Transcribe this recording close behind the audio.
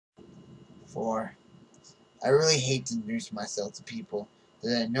4. I really hate to introduce myself to people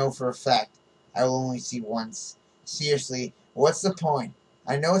that I know for a fact I will only see once. Seriously, what's the point?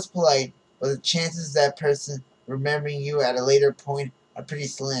 I know it's polite, but the chances of that person remembering you at a later point are pretty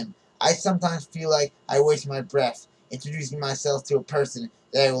slim. I sometimes feel like I waste my breath introducing myself to a person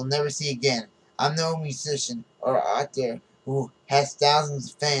that I will never see again. I'm no musician or actor who has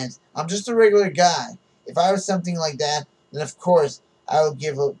thousands of fans. I'm just a regular guy. If I was something like that, then of course I would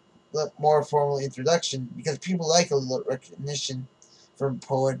give a more formal introduction, because people like a little recognition from a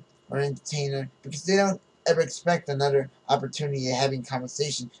poet or an entertainer, because they don't ever expect another opportunity of having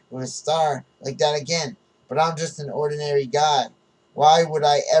conversation with a star like that again. But I'm just an ordinary guy. Why would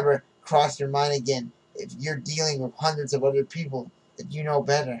I ever cross your mind again if you're dealing with hundreds of other people that you know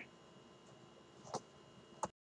better?